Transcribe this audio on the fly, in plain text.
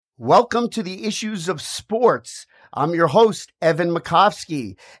Welcome to the Issues of Sports. I'm your host, Evan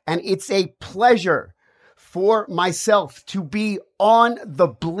Makovsky, and it's a pleasure for myself to be on the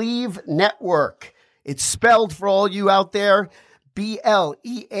Believe Network. It's spelled for all you out there,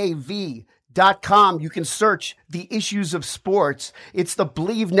 BLEAV.com. You can search the Issues of Sports. It's the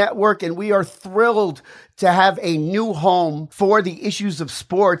Believe Network, and we are thrilled to have a new home for the Issues of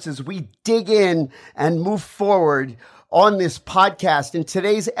Sports as we dig in and move forward on this podcast. In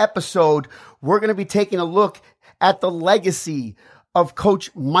today's episode, we're going to be taking a look at the legacy of Coach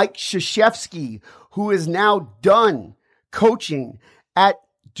Mike Krzyzewski, who is now done coaching at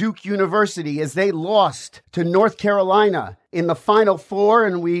Duke University as they lost to North Carolina in the Final Four.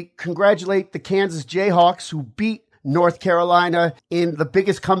 And we congratulate the Kansas Jayhawks, who beat North Carolina in the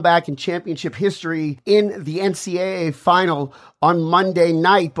biggest comeback in championship history in the NCAA final on Monday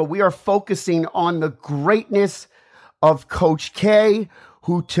night. But we are focusing on the greatness of Coach K,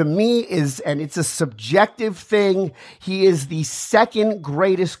 who to me is, and it's a subjective thing, he is the second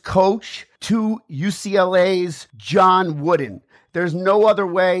greatest coach to UCLA's John Wooden. There's no other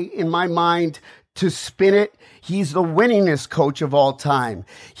way in my mind to spin it. He's the winningest coach of all time.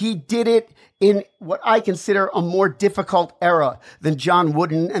 He did it in what I consider a more difficult era than John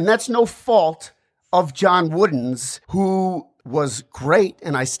Wooden, and that's no fault of John Wooden's, who was great,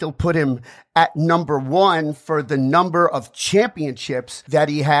 and I still put him at number one for the number of championships that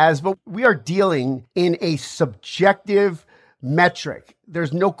he has. But we are dealing in a subjective metric.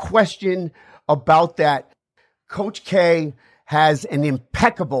 There's no question about that. Coach K has an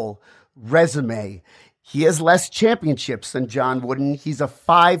impeccable resume. He has less championships than John Wooden. He's a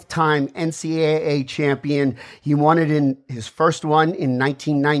 5-time NCAA champion. He won it in his first one in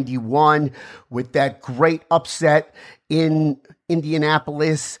 1991 with that great upset in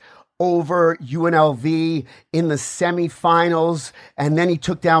Indianapolis over UNLV in the semifinals. And then he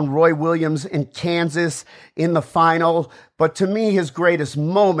took down Roy Williams in Kansas in the final. But to me, his greatest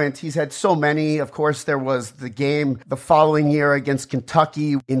moment, he's had so many. Of course, there was the game the following year against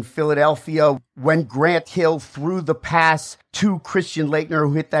Kentucky in Philadelphia when Grant Hill threw the pass to Christian Laettner,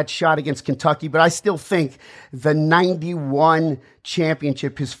 who hit that shot against Kentucky. But I still think the 91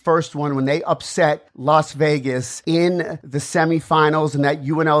 championship, his first one, when they upset Las Vegas in the semifinals, and that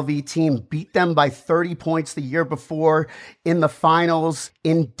UNLV team beat them by 30 points the year before in the finals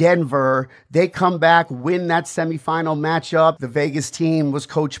in Denver. They come back, win that semifinal matchup. The Vegas team was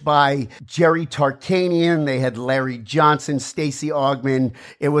coached by Jerry Tarkanian. They had Larry Johnson, Stacey Augmon.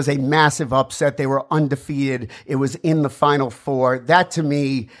 It was a massive upset. They were undefeated. It was in the Final Four. That, to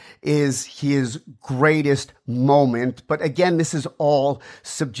me, is his greatest moment. But again, this is all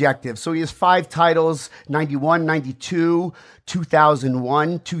subjective. So he has 5 titles, 91, 92,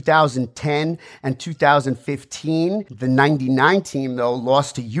 2001, 2010, and 2015. The 99 team, though,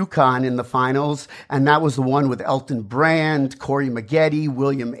 lost to UConn in the finals, and that was the one with Elton Brand, Corey Maggette,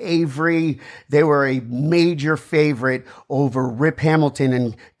 William Avery. They were a major favorite over Rip Hamilton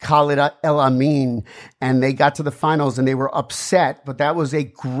and Khalid El Amin, and they got to the finals and they were upset. But that was a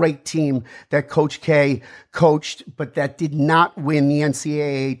great team that Coach K coached, but that did not win the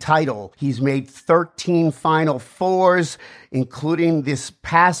NCAA title. He's made 13 Final Fours, including this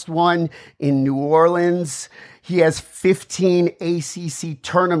past one in New Orleans. He has 15 ACC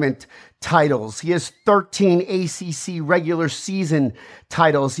tournament titles. He has 13 ACC regular season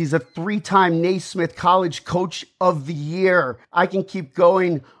titles. He's a 3-time Naismith College Coach of the Year. I can keep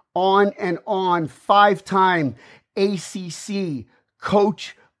going on and on. 5-time ACC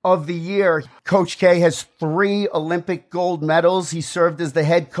Coach of the Year. Coach K has 3 Olympic gold medals. He served as the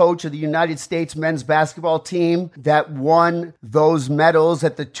head coach of the United States men's basketball team that won those medals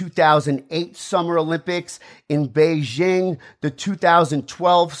at the 2008 Summer Olympics in Beijing, the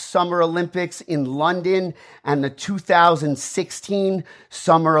 2012 Summer Olympics in London, and the 2016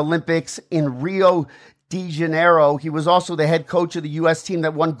 Summer Olympics in Rio de Janeiro. He was also the head coach of the U.S. team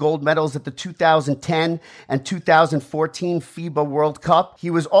that won gold medals at the 2010 and 2014 FIBA World Cup. He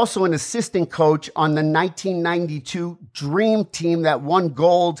was also an assistant coach on the 1992 Dream Team that won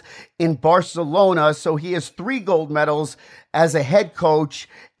gold in Barcelona. So he has 3 gold medals as a head coach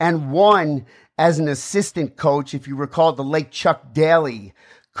and 1 as an assistant coach. If you recall, the late Chuck Daly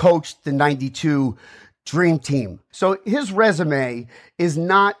coached the 92 Dream Team. So his resume is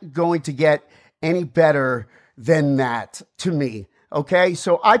not going to get any better than that to me. Okay,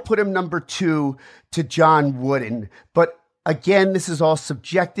 so I put him number 2 to John Wooden. But again, this is all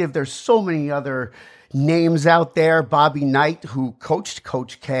subjective. There's so many other names out there. Bobby Knight, who coached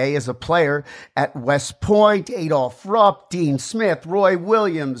Coach K as a player at West Point, Adolph Rupp, Dean Smith, Roy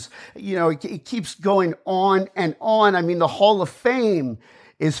Williams. You know, it keeps going on and on. I mean, the Hall of Fame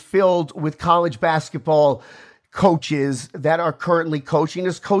is filled with college basketball coaches that are currently coaching.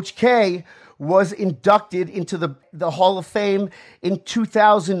 As Coach K was inducted into the Hall of Fame in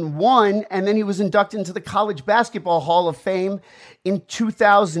 2001, and then he was inducted into the College Basketball Hall of Fame in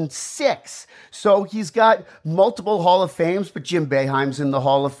 2006. So he's got multiple Hall of Fames, but Jim Boeheim's in the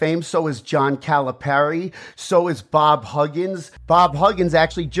Hall of Fame. So is John Calipari. So is Bob Huggins. Bob Huggins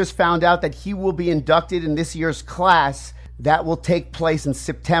actually just found out that he will be inducted in this year's class that will take place in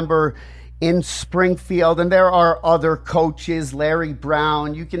September in Springfield. And there are other coaches, Larry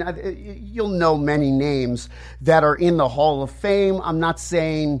Brown. You'll know many names that are in the Hall of Fame. I'm not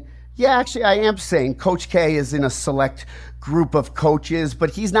saying, I am saying Coach K is in a select group of coaches,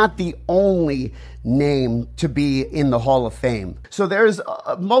 but he's not the only name to be in the Hall of Fame. So there's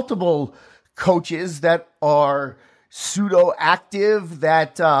multiple coaches that are pseudo-active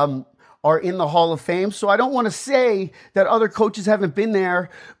that are in the Hall of Fame. So I don't want to say that other coaches haven't been there,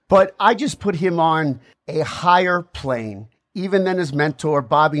 but I just put him on a higher plane, even than his mentor,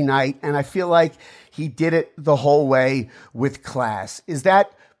 Bobby Knight, and I feel like he did it the whole way with class. Is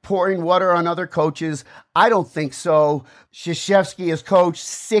that pouring water on other coaches? I don't think so. Krzyzewski has coached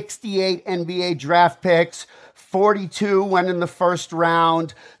 68 NBA draft picks, 42 went in the first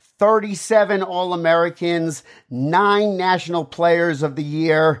round, 37 All-Americans, 9 National Players of the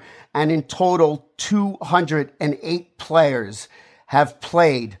Year, and in total, 208 players have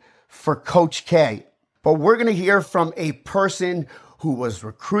played for Coach K. But we're going to hear from a person who was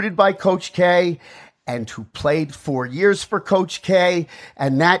recruited by Coach K and who played 4 years for Coach K,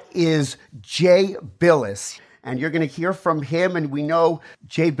 and that is Jay Bilas. And you're going to hear from him, and we know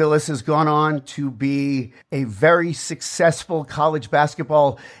Jay Bilas has gone on to be a very successful college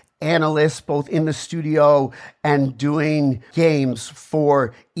basketball analyst, both in the studio and doing games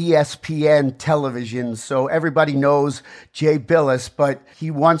for ESPN television. So everybody knows Jay Bilas, but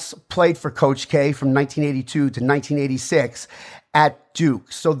he once played for Coach K from 1982 to 1986 at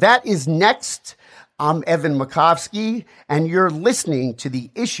Duke. So that is next. I'm Evan Makovsky, and you're listening to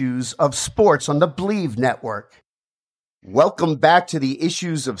the Issues of Sports on the Believe Network. Welcome back to the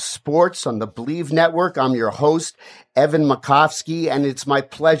Issues of Sports on the Believe Network. I'm your host, Evan Makovsky, and it's my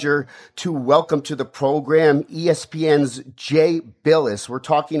pleasure to welcome to the program ESPN's Jay Bilas. We're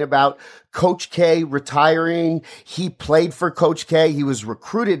talking about Coach K retiring. He played for Coach K. He was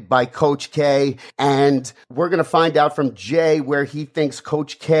recruited by Coach K, and we're going to find out from Jay where he thinks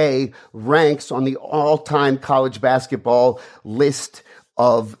Coach K ranks on the all-time college basketball list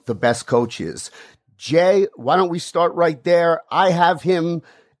of the best coaches. Jay, why don't we start right there? I have him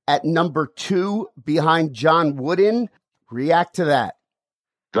at number 2 behind John Wooden. React to that.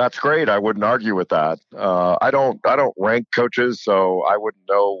 That's great. I wouldn't argue with that. I don't rank coaches, so I wouldn't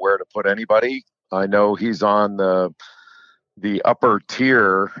know where to put anybody. I know he's on the upper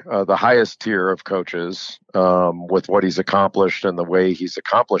tier, the highest tier of coaches, with what he's accomplished and the way he's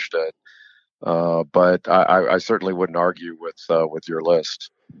accomplished it. But I certainly wouldn't argue with your list.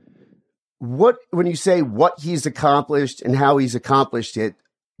 When you say what he's accomplished and how he's accomplished it,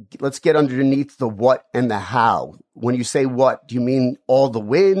 let's get underneath the what and the how. When you say what, do you mean all the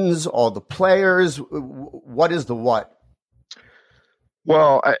wins, all the players? What is the what?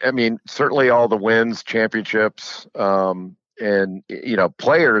 Well, I mean, certainly all the wins, championships, and,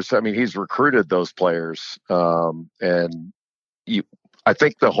 players. I mean, he's recruited those players. I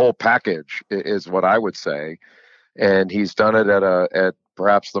think the whole package is what I would say. And he's done it at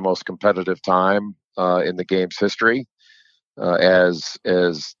perhaps the most competitive time in the game's history, as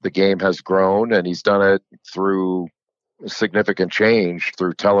the game has grown, and he's done it through significant change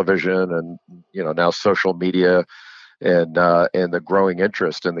through television and now social media and the growing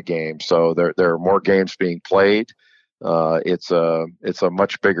interest in the game. So there are more games being played. It's a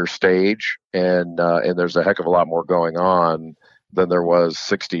much bigger stage, and there's a heck of a lot more going on than there was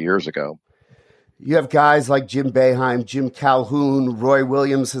 60 years ago. You have guys like Jim Boeheim, Jim Calhoun, Roy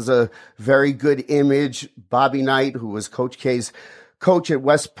Williams has a very good image. Bobby Knight, who was Coach K's coach at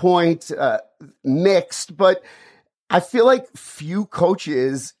West Point, mixed. But I feel like few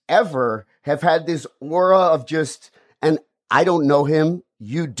coaches ever have had this aura of just, and I don't know him,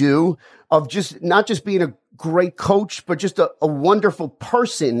 you do, of just not just being a great coach, but just a wonderful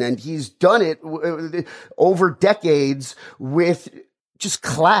person. And he's done it over decades with just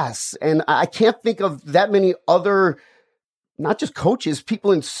class. And I can't think of that many other, not just coaches,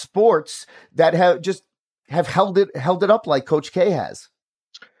 people in sports that have held it up like Coach K has.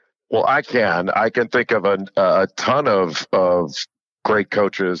 Well, I can think of a ton of great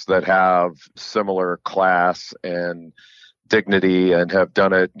coaches that have similar class and dignity and have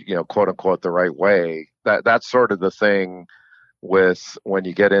done it, quote unquote, the right way. That's sort of the thing with when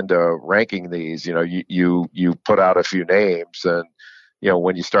you get into ranking these. You put out a few names, and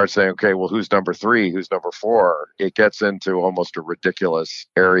when you start saying, okay, well, who's number 3, who's number 4, it gets into almost a ridiculous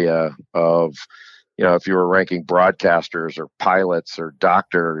area of, if you were ranking broadcasters or pilots or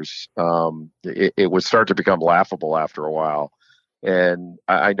doctors, it would start to become laughable after a while. And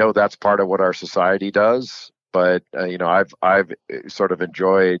I know that's part of what our society does, but I've sort of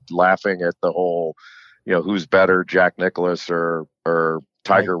enjoyed laughing at the whole, who's better, Jack Nicklaus or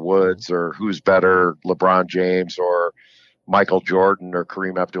Tiger Woods, or who's better, LeBron James or Michael Jordan or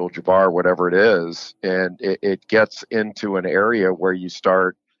Kareem Abdul-Jabbar, whatever it is. And it gets into an area where you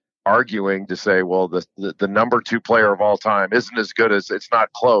start arguing to say, well, the number 2 player of all time isn't as good as, it's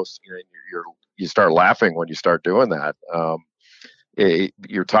not close. You start laughing when you start doing that.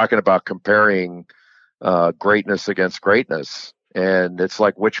 You're talking about comparing greatness against greatness. And it's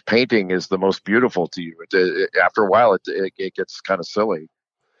like, which painting is the most beautiful to you? After a while, it gets kind of silly.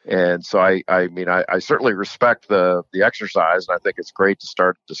 And so I certainly respect the exercise, and I think it's great to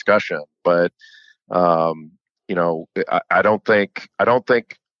start a discussion. But I don't think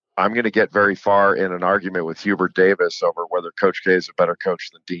I'm going to get very far in an argument with Hubert Davis over whether Coach K is a better coach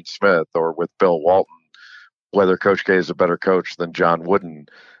than Dean Smith, or with Bill Walton whether Coach K is a better coach than John Wooden.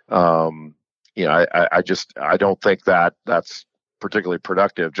 I don't think that's particularly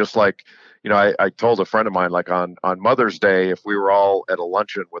productive. Just like, I told a friend of mine, like on Mother's Day, if we were all at a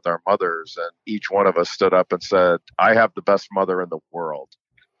luncheon with our mothers and each one of us stood up and said, I have the best mother in the world,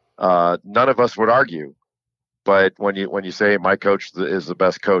 none of us would argue. But when you say my coach is the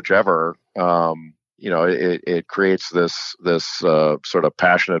best coach ever, it creates this sort of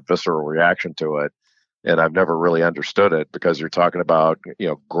passionate, visceral reaction to it. And I've never really understood it, because you're talking about,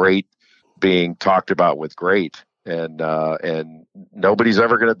 great being talked about with great, and nobody's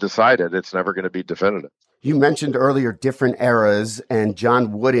ever going to decide it. It's never going to be definitive. You mentioned earlier different eras, and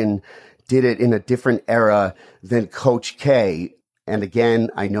John Wooden did it in a different era than Coach K. And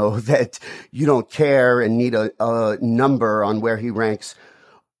again, I know that you don't care and need a number on where he ranks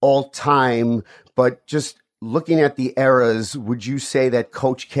all time, but just looking at the eras, would you say that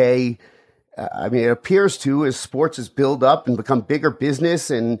Coach K, it appears to, as sports has built up and become bigger business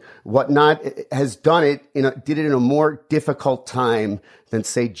and whatnot, has did it in a more difficult time than,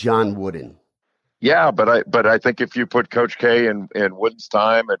 say, John Wooden? Yeah, but I think if you put Coach K in Wooden's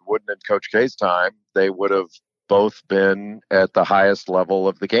time and Wooden in Coach K's time, they would have both been at the highest level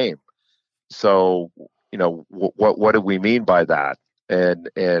of the game. So, what do we mean by that? And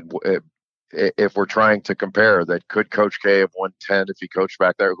if we're trying to compare that, could Coach K have won 10 if he coached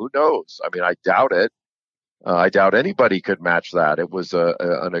back there? Who knows? I doubt it. I doubt anybody could match that. It was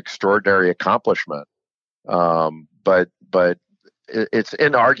an extraordinary accomplishment. But it's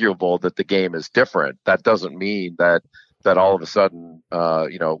inarguable that the game is different. That doesn't mean that all of a sudden,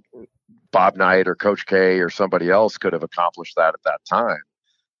 Bob Knight or Coach K or somebody else could have accomplished that at that time.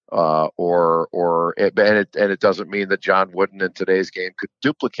 It doesn't mean that John Wooden in today's game could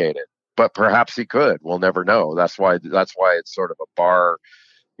duplicate it, but perhaps he could. We'll never know. That's why it's sort of a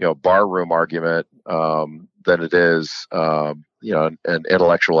barroom argument than it is, an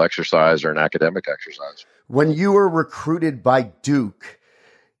intellectual exercise or an academic exercise. When you were recruited by Duke,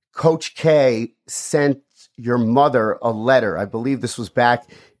 Coach K sent your mother a letter. I believe this was back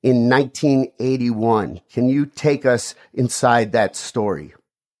in 1981. Can you take us inside that story?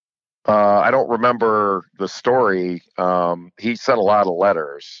 I don't remember the story. He sent a lot of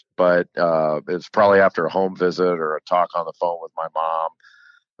letters, but it's probably after a home visit or a talk on the phone with my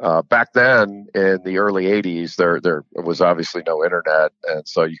mom. Back then, in the early 80s, there was obviously no internet, and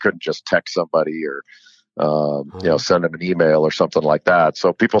so you couldn't just text somebody or send them an email or something like that.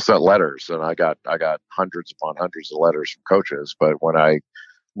 So people sent letters, and I got hundreds upon hundreds of letters from coaches. But when I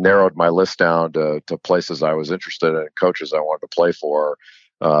narrowed my list down to places I was interested in, coaches I wanted to play for,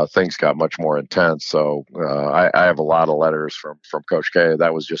 things got much more intense. So I have a lot of letters from Coach K.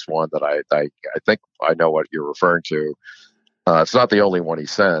 That was just one that I think I know what you're referring to. It's not the only one he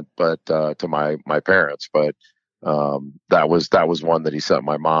sent, but to my parents. But that was one that he sent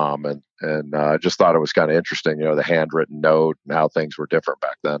my mom, and I just thought it was kind of interesting, the handwritten note and how things were different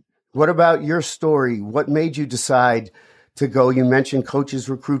back then. What about your story? What made you decide to go? You mentioned coaches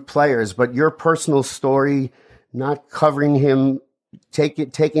recruit players, but your personal story, not covering him,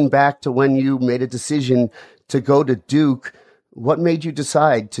 taking back to when you made a decision to go to Duke. What made you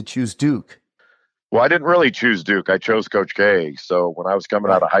decide to choose Duke? Well, I didn't really choose Duke. I chose Coach K. So when I was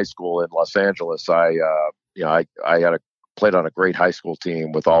coming out of high school in Los Angeles, I played on a great high school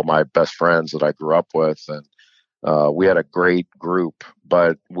team with all my best friends that I grew up with, and we had a great group.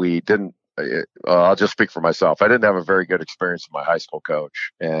 But we didn't I'll just speak for myself. I didn't have a very good experience with my high school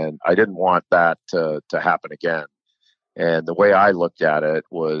coach, and I didn't want that to happen again. And the way I looked at it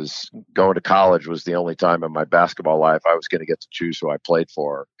was going to college was the only time in my basketball life I was going to get to choose who I played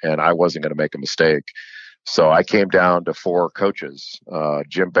for, and I wasn't going to make a mistake. So I came down to four coaches.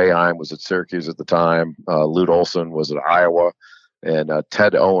 Jim Boeheim was at Syracuse at the time. Lute Olson was at Iowa, and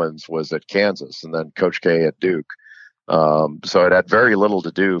Ted Owens was at Kansas, and then Coach K at Duke. So it had very little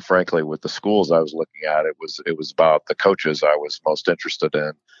to do, frankly, with the schools I was looking at. It was about the coaches I was most interested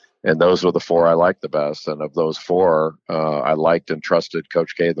in, and those were the four I liked the best. And of those four, I liked and trusted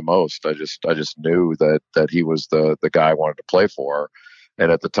Coach K the most. I just knew that he was the guy I wanted to play for. And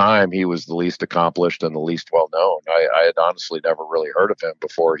at the time, he was the least accomplished and the least well known. I had honestly never really heard of him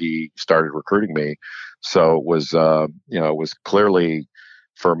before he started recruiting me. So it was, it was clearly,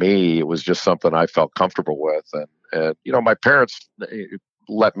 for me, it was just something I felt comfortable with. And my parents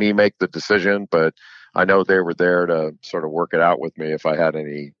let me make the decision, but I know they were there to sort of work it out with me if I had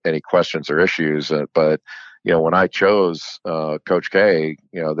any questions or issues. But when I chose Coach K,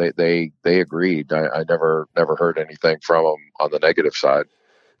 they agreed. I never heard anything from them on the negative side.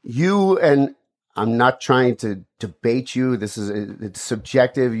 You, and I'm not trying to debate you. It's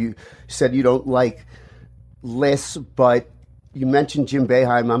subjective. You said you don't like lists, but you mentioned Jim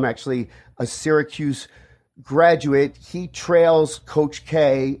Boeheim. I'm actually a Syracuse graduate. He trails Coach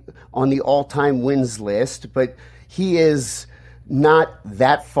K on the all-time wins list, but he is not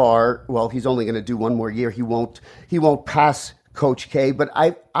that far. Well, he's only going to do one more year. He won't pass Coach K, but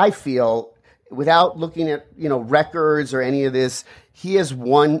I feel, without looking at records or any of this, he has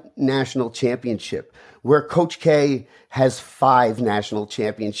one national championship, where Coach K has 5 national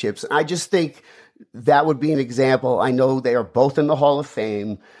championships. I just think that would be an example. I know they are both in the Hall of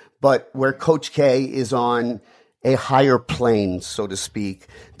Fame, but where Coach K is on a higher plane, so to speak,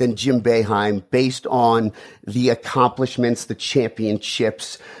 than Jim Boeheim, based on the accomplishments, the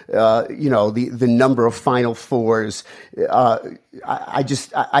championships, the number of Final Fours. I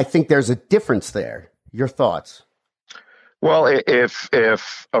think there's a difference there. Your thoughts? Well,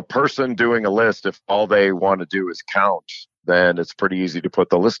 if a person doing a list, if all they want to do is count, then it's pretty easy to put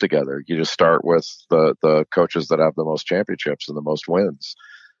the list together. You just start with the coaches that have the most championships and the most wins.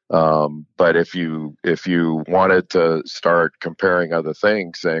 But if you wanted to start comparing other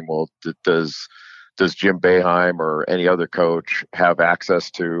things, saying, well, does Jim Boeheim or any other coach have access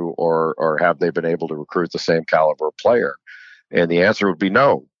to, or have they been able to recruit the same caliber of player? And the answer would be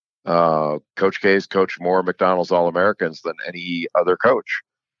no. Coach K's coached more McDonald's All-Americans than any other coach.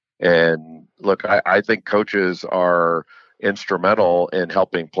 And look, I think coaches are instrumental in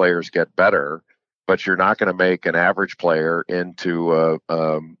helping players get better, but you're not going to make an average player into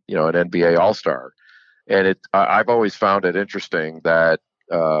an NBA All-Star. And I've always found it interesting that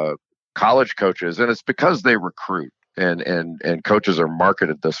college coaches, and it's because they recruit, and coaches are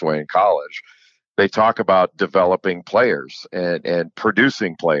marketed this way in college. They talk about developing players and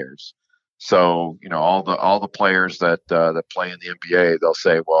producing players. So, all the players that play in the NBA, they'll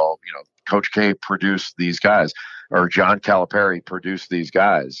say, well, Coach K produced these guys, or John Calipari produced these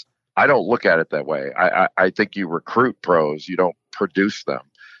guys. I don't look at it that way. I think you recruit pros, you don't produce them.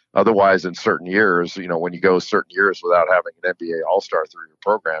 Otherwise, in certain years, when you go certain years without having an NBA All-Star through your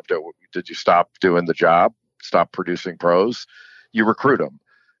program, did you stop doing the job, stop producing pros? You recruit them.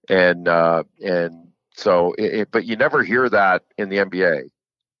 And so, but you never hear that in the NBA.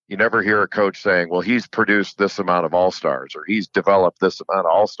 You never hear a coach saying, well, he's produced this amount of All-Stars, or he's developed this amount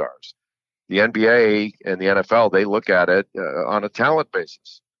of All-Stars. The NBA and the NFL, they look at it on a talent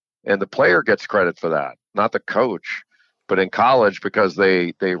basis, and the player gets credit for that, not the coach. But in college, because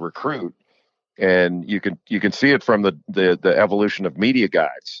they recruit, and you can see it from the evolution of media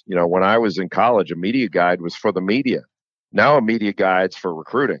guides. When I was in college, a media guide was for the media. Now a media guide's for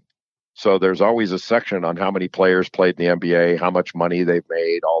recruiting. So there's always a section on how many players played in the NBA, how much money they've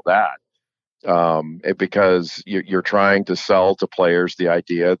made, all that. Because you're trying to sell to players the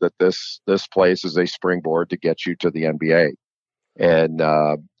idea that this place is a springboard to get you to the NBA.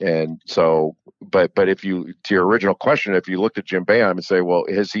 And so, but if you, to your original question, if you looked at Jim Boeheim and say, well,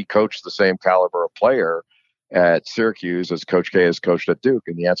 has he coached the same caliber of player at Syracuse as Coach K has coached at Duke?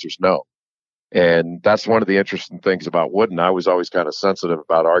 And the answer is no. And that's one of the interesting things about Wooden. I was always kind of sensitive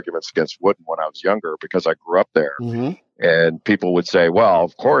about arguments against Wooden when I was younger, because I grew up there. Mm-hmm. And people would say, well,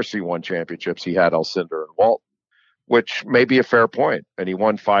 of course he won championships. He had Alcindor and Walton, which may be a fair point. And he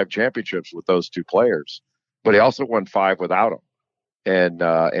won 5 championships with those 2 players, but he also won 5 without them.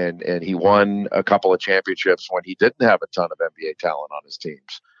 And he won a couple of championships when he didn't have a ton of NBA talent on his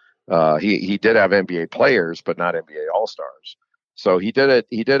teams. He did have NBA players, but not NBA All-Stars. So he did it.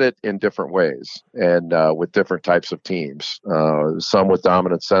 He did it in different ways and with different types of teams. Some with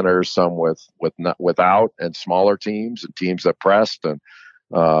dominant centers, some without, and smaller teams and teams that pressed. And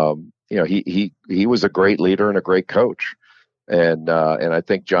he was a great leader and a great coach. And I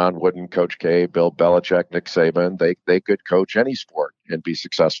think John Wooden, Coach K, Bill Belichick, Nick Saban, they could coach any sport and be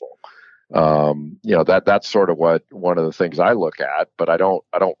successful. That's sort of one of the things I look at, but I don't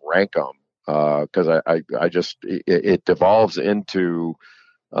rank them because I just it devolves into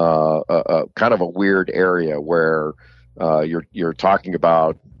a kind of a weird area where you're talking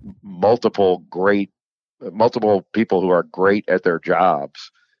about multiple people who are great at their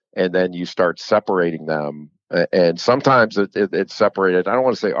jobs, and then you start separating them. And sometimes it's separated. I don't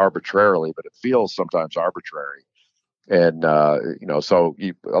want to say arbitrarily, but it feels sometimes arbitrary. And so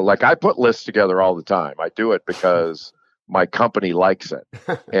like I put lists together all the time. I do it because my company likes it,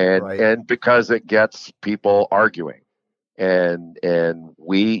 and Right. and because it gets people arguing, and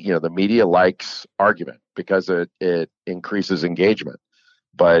we, the media likes argument because it increases engagement.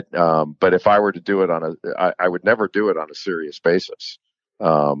 But if I were to do it I would never do it on a serious basis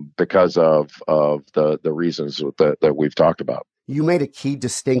because of the reasons that we've talked about. You made a key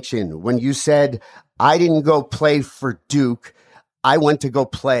distinction when you said, I didn't go play for Duke. I went to go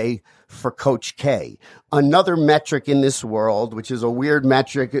play for Coach K. Another metric in this world, which is a weird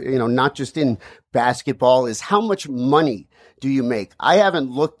metric, not just in basketball, is how much money do you make? I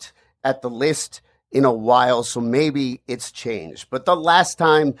haven't looked at the list in a while, so maybe it's changed. But the last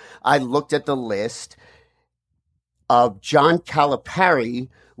time I looked at the list, John Calipari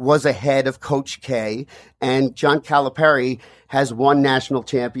was ahead of Coach K, and John Calipari has one national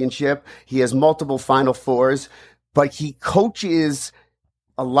championship. He has multiple Final Fours, but he coaches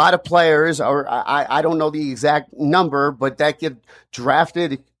a lot of players, or I don't know the exact number, but that get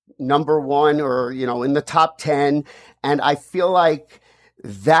drafted number one or, in the top 10. And I feel like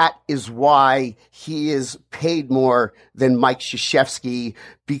that is why he is paid more than Mike Krzyzewski,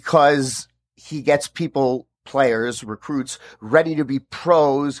 because he gets players, recruits, ready to be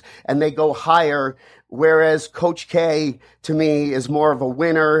pros, and they go higher. Whereas Coach K, to me, is more of a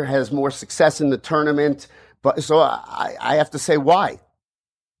winner, has more success in the tournament. But so I have to say, why?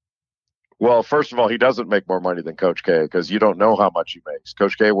 Well, first of all, he doesn't make more money than Coach K because you don't know how much he makes.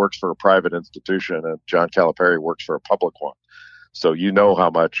 Coach K works for a private institution, and John Calipari works for a public one. So you know how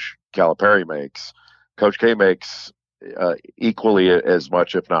much Calipari makes. Coach K makes equally as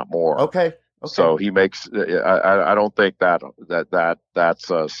much, if not more. Okay. So he makes. I don't think that's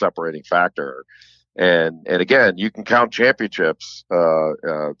a separating factor. And again, you can count championships.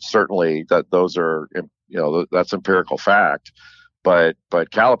 Certainly, that those are that's empirical fact. But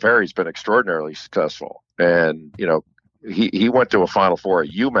Calipari's been extraordinarily successful, and he went to a Final Four at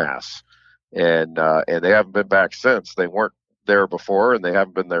UMass, and they haven't been back since. They weren't there before, and they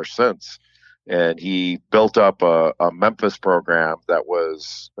haven't been there since. And he built up a Memphis program that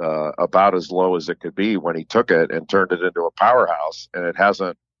was about as low as it could be when he took it and turned it into a powerhouse, and it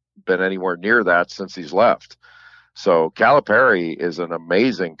hasn't been anywhere near that since he's left. So Calipari is an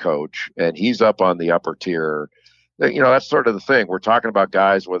amazing coach, and he's up on the upper tier. That's sort of the thing. We're talking about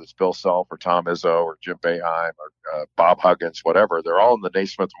guys, whether it's Bill Self or Tom Izzo or Jim Boeheim or Bob Huggins, whatever. They're all in the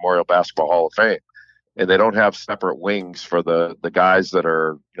Naismith Memorial Basketball Hall of Fame, and they don't have separate wings for the guys that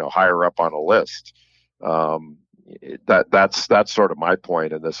are higher up on a list. That's sort of my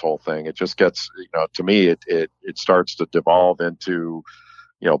point in this whole thing. It just gets to me it starts to devolve into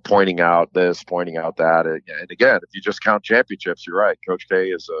pointing out this, pointing out that, and again, if you just count championships, you're right. Coach K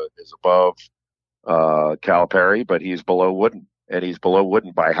is above Calipari, but he's below Wooden, and he's below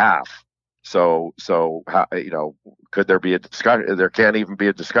Wooden by half. So how, could there be a discussion? There can't even be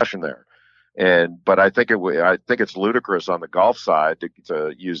a discussion there. But I think it's ludicrous on the golf side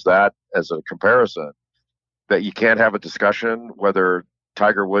to use that as a comparison, that you can't have a discussion whether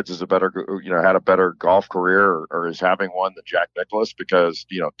Tiger Woods is had a better golf career or is having one than Jack Nicklaus, because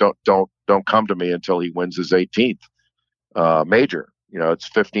don't come to me until he wins his 18th major. It's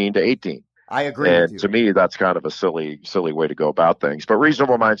 15 to 18. I agree and with you. To me, that's kind of a silly way to go about things. But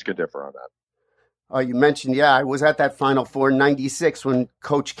reasonable minds can differ on that. You mentioned, I was at that Final Four in '96 when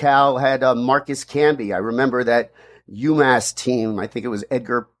Coach Cal had Marcus Camby. I remember that UMass team. I think it was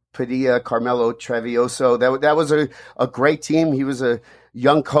Edgar Padilla, Carmelo Travioso. That was a great team. He was a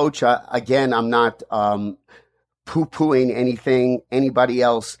young coach. Again, I'm not poo-pooing anything anybody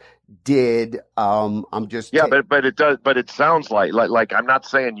else did. I'm just but it does. But it sounds like I'm not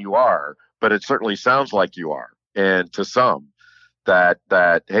saying you are, but it certainly sounds like you are. And to some, that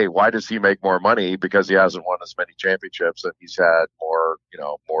hey, why does he make more money? Because he hasn't won as many championships, and he's had more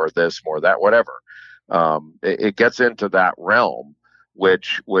of this, more of that, whatever. It gets into that realm,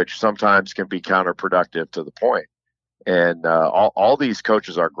 which sometimes can be counterproductive to the point. And all these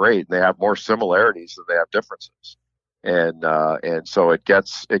coaches are great, and they have more similarities than they have differences. And so it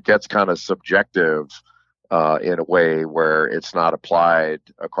gets kind of subjective in a way where it's not applied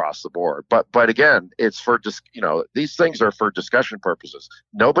across the board. But again, it's for just these things are for discussion purposes.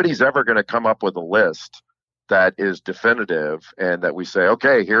 Nobody's ever going to come up with a list that is definitive and that we say,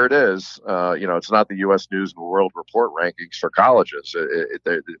 okay, here it is. It's not the U.S. News and World Report rankings for colleges,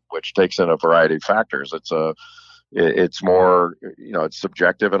 which takes in a variety of factors. It's more, it's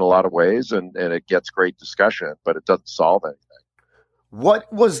subjective in a lot of ways, and it gets great discussion, but it doesn't solve anything.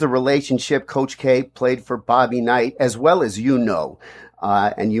 What was the relationship Coach K played for Bobby Knight, as well as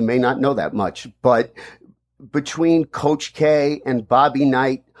and you may not know that much, but between Coach K and Bobby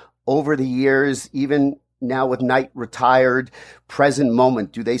Knight over the years, even now with Knight retired, present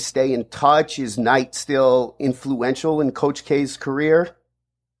moment, do they stay in touch? Is Knight still influential in Coach K's career?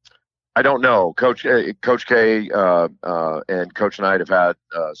 I don't know. Coach K and Coach Knight have had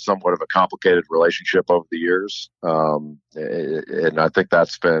somewhat of a complicated relationship over the years, and I think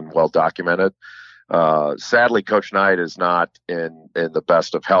that's been well documented. Sadly, Coach Knight is not in the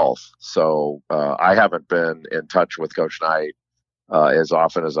best of health, so I haven't been in touch with Coach Knight as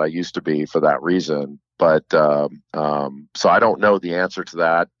often as I used to be for that reason. But so I don't know the answer to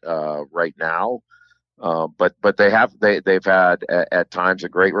that right now. But they've had at times a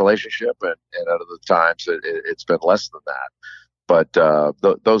great relationship, and at other times it's been less than that. But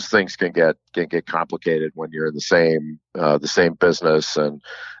those things can get complicated when you're in the same business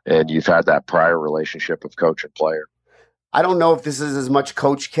and you've had that prior relationship of coach and player. I don't know if this is as much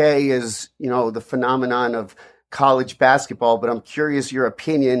Coach K as the phenomenon of college basketball, but I'm curious your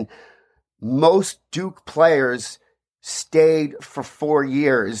opinion. Most Duke players stayed for 4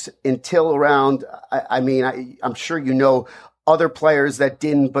 years until around, I'm sure other players that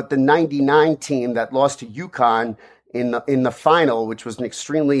didn't, but the 99 team that lost to UConn in the final, which was an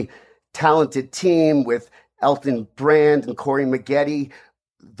extremely talented team with Elton Brand and Corey Maggette,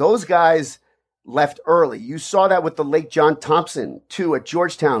 those guys left early. You saw that with the late John Thompson, too, at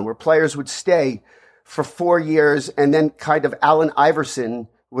Georgetown, where players would stay for 4 years, and then kind of Allen Iverson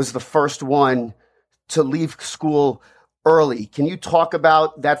was the first one to leave school early. Can you talk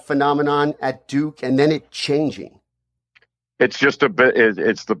about that phenomenon at Duke and then it changing? It's just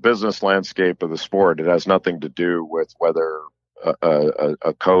it's the business landscape of the sport. It has nothing to do with whether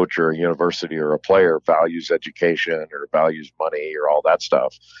a coach or a university or a player values education or values money or all that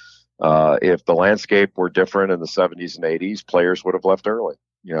stuff. If the landscape were different in the 70s and 80s, players would have left early.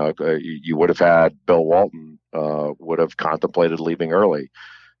 You would have had Bill Walton would have contemplated leaving early.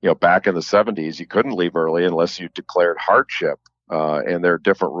 Back in the 70s, you couldn't leave early unless you declared hardship. And there are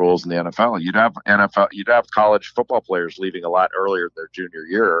different rules in the NFL. You'd have college football players leaving a lot earlier in their junior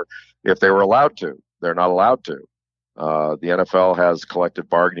year if they were allowed to. They're not allowed to. The NFL has collective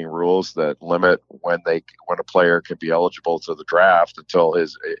bargaining rules that limit when a player can be eligible to the draft until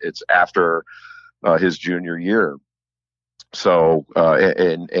it's after his junior year. So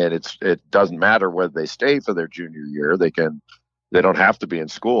it doesn't matter whether they stay for their junior year. They don't have to be in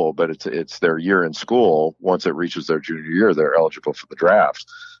school, but it's their year in school. Once it reaches their junior year, they're eligible for the draft.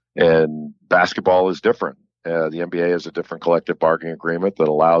 And basketball is different. The NBA has a different collective bargaining agreement that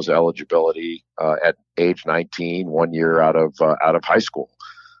allows eligibility at age 19, 1 year out of high school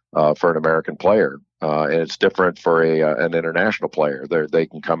for an American player, and it's different for an international player. They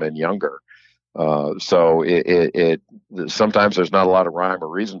can come in younger. So it sometimes there's not a lot of rhyme or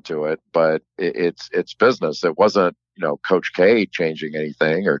reason to it, but it's business. It wasn't Coach K changing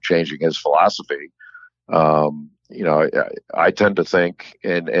anything or changing his philosophy. I tend to think,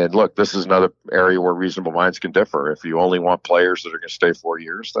 and look, this is another area where reasonable minds can differ. If you only want players that are going to stay 4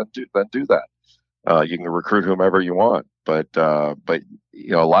 years, then do that. You can recruit whomever you want, but a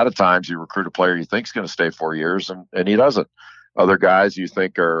lot of times you recruit a player you think is going to stay 4 years, and he doesn't. Other guys you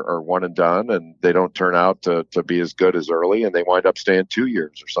think are one and done, and they don't turn out to be as good as early, and they wind up staying 2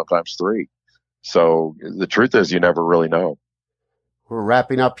 years or sometimes 3. So the truth is, you never really know. We're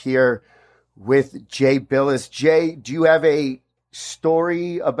wrapping up here with Jay Bilas. Jay, do you have a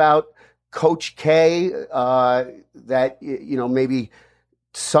story about Coach K that maybe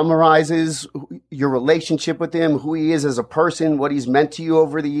summarizes your relationship with him, who he is as a person, what he's meant to you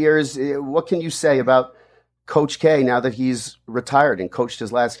over the years? What can you say about Coach K now that he's retired and coached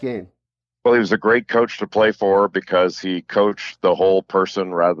his last game? Well, he was a great coach to play for because he coached the whole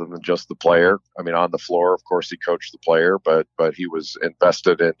person rather than just the player. I mean, on the floor, of course, he coached the player, but he was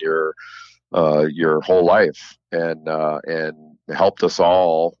invested in your whole life and helped us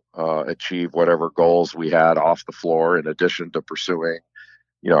all achieve whatever goals we had off the floor, in addition to pursuing,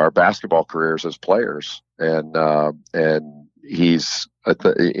 our basketball careers as players. And he's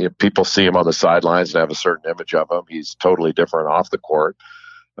people see him on the sidelines and have a certain image of him. He's totally different off the court.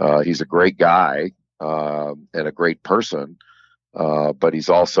 He's a great guy and a great person. But he's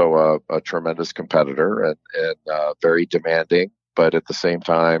also a tremendous competitor and very demanding, but at the same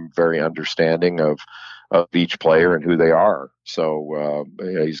time, very understanding of each player and who they are. So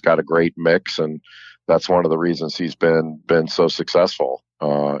he's got a great mix, and that's one of the reasons he's been so successful.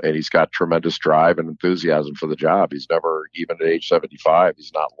 And he's got tremendous drive and enthusiasm for the job. He's never, even at age 75,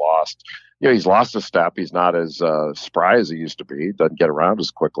 he's not lost. He's lost a step. He's not as spry as he used to be. Doesn't get around as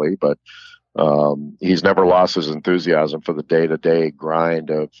quickly, but he's never lost his enthusiasm for the day-to-day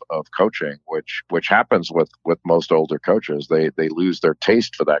grind of coaching, which happens with most older coaches. They lose their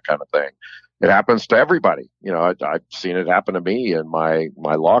taste for that kind of thing. It happens to everybody. I've seen it happen to me in my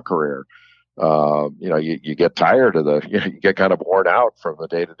law career. You get tired of you get kind of worn out from the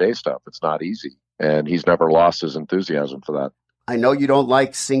day-to-day stuff. It's not easy, and he's never lost his enthusiasm for that. I know you don't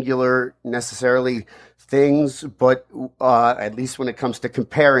like singular necessarily things, but at least when it comes to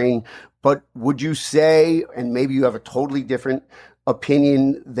comparing, but would you say, and maybe you have a totally different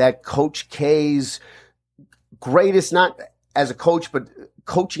opinion, that Coach K's greatest, not as a coach, but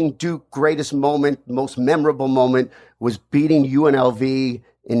coaching Duke greatest moment, most memorable moment was beating UNLV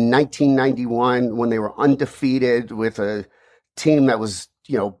in 1991 when they were undefeated with a team that was,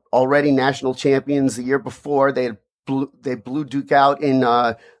 already national champions the year before. They blew Duke out in,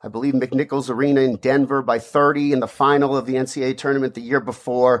 I believe, McNichols Arena in Denver by 30 in the final of the NCAA tournament the year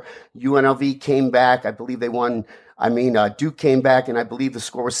before. UNLV came back. I believe they won. Duke came back, and I believe the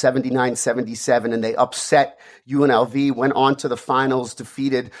score was 79-77, and they upset UNLV, went on to the finals,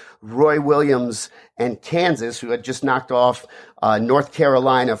 defeated Roy Williams and Kansas, who had just knocked off North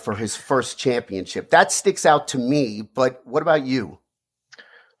Carolina for his first championship. That sticks out to me, but what about you?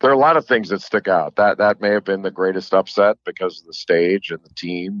 There are a lot of things that stick out. That may have been the greatest upset because of the stage and the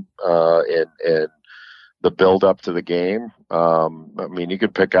team and the build up to the game. You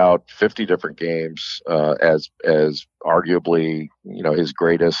could pick out 50 different games as arguably his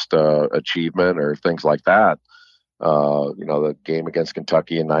greatest achievement or things like that. The game against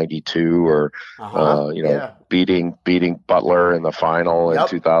Kentucky in '92, or beating Butler in the final in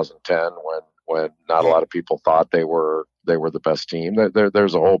 2010 when not a lot of people thought they were the best team.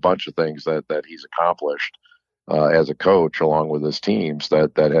 There's a whole bunch of things that he's accomplished as a coach, along with his teams,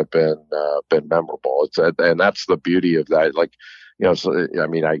 that have been memorable. And that's the beauty of that. It's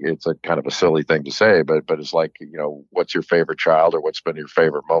a kind of a silly thing to say, but it's like, what's your favorite child, or what's been your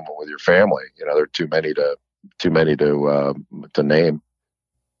favorite moment with your family? There are too many to name.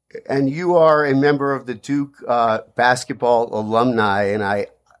 And you are a member of the Duke basketball alumni, and I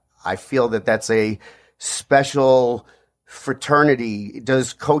feel that that's a special fraternity.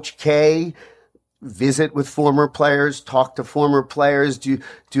 Does Coach K visit with former players, talk to former players?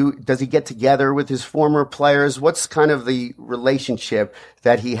 Does he get together with his former players? What's kind of the relationship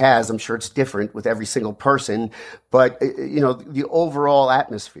that he has? I'm sure it's different with every single person, but the overall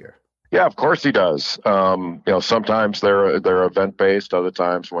atmosphere. Yeah, of course he does. Sometimes they're event based. Other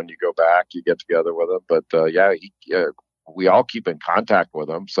times when you go back, you get together with them. But we all keep in contact with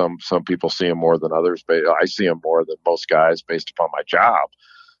him. Some people see him more than others, but I see him more than most guys based upon my job.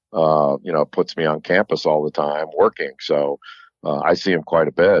 Puts me on campus all the time working. So I see him quite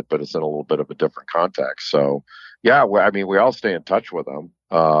a bit, but it's in a little bit of a different context. So yeah, we all stay in touch with him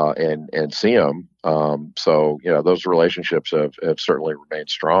and see him. Those relationships have certainly remained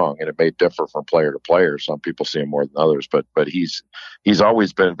strong, and it may differ from player to player. Some people see him more than others, but he's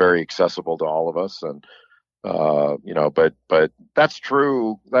always been very accessible to all of us. And but that's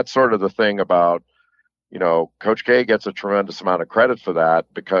true. That's sort of the thing about, Coach K gets a tremendous amount of credit for that,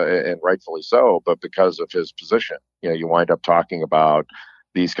 and rightfully so, but because of his position, you wind up talking about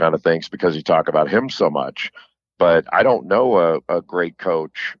these kind of things because you talk about him so much. But I don't know a great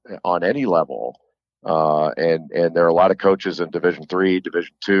coach on any level. And there are a lot of coaches in Division III,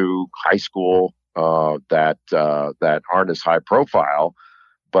 Division II, high school, that aren't as high profile,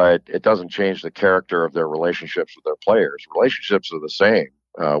 but it doesn't change the character of their relationships with their players. Relationships are the same,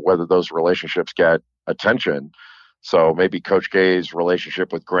 whether those relationships get attention. So maybe Coach K's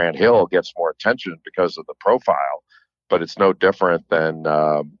relationship with Grant Hill gets more attention because of the profile, but it's no different than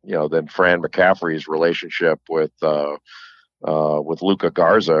Fran McCaffrey's relationship with Luka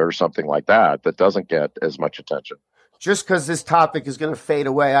Garza or something like that doesn't get as much attention. Just because this topic is going to fade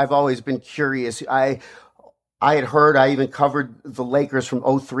away, I've always been curious. I had heard, I even covered the Lakers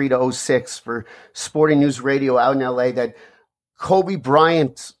from 03 to 06 for Sporting News Radio out in LA, that Kobe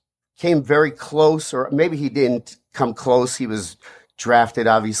Bryant came very close, or maybe he didn't come close. He was drafted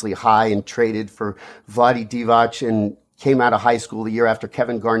obviously high and traded for Vlade Divac and came out of high school the year after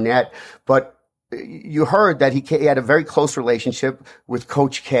Kevin Garnett. But you heard that he had a very close relationship with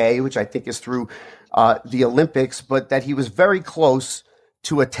Coach K, which I think is through the Olympics, but that he was very close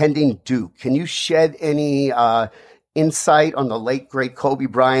to attending Duke. Can you shed any insight on the late, great Kobe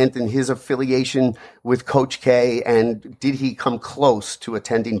Bryant and his affiliation with Coach K, and did he come close to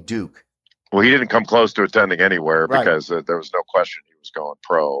attending Duke? Well, he didn't come close to attending anywhere Right. because there was no question he was going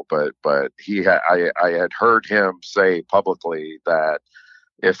pro. But I had heard him say publicly that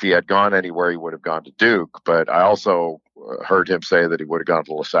if he had gone anywhere, he would have gone to Duke. But I also heard him say that he would have gone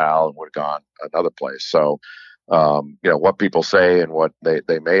to LaSalle and would have gone another place. So, what people say and what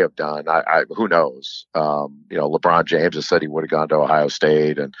they may have done, who knows? LeBron James has said he would have gone to Ohio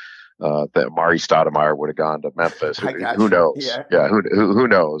State, and that Mari Stoudemire would have gone to Memphis. Who knows? Yeah, who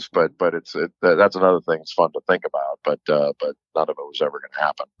knows? But that's another thing that's fun to think about. But none of it was ever going to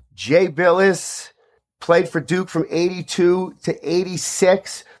happen. Jay Bilas played for Duke from 82 to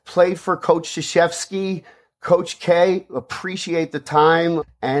 86, played for Coach Krzyzewski. Coach K, appreciate the time.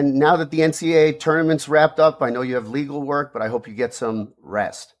 And now that the NCAA tournament's wrapped up, I know you have legal work, but I hope you get some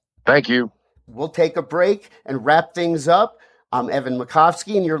rest. Thank you. We'll take a break and wrap things up. I'm Evan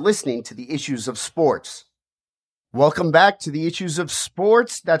Makovsky, and you're listening to the Issues of Sports. Welcome back to the Issues of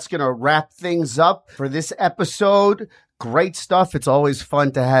Sports. That's going to wrap things up for this episode. Great stuff. It's always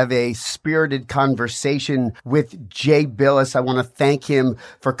fun to have a spirited conversation with Jay Bilas. I want to thank him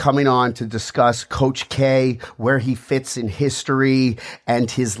for coming on to discuss Coach K, where he fits in history,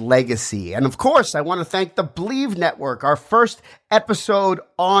 and his legacy. And of course, I want to thank the Believe Network, our first episode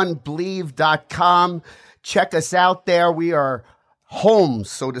on Believe.com. Check us out there. We are home,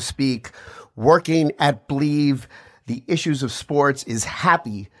 so to speak, working at Believe. The Issues of Sports is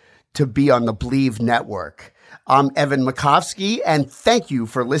happy to be on the Believe Network. I'm Evan Makovsky, and thank you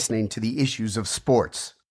for listening to the Issues of Sports.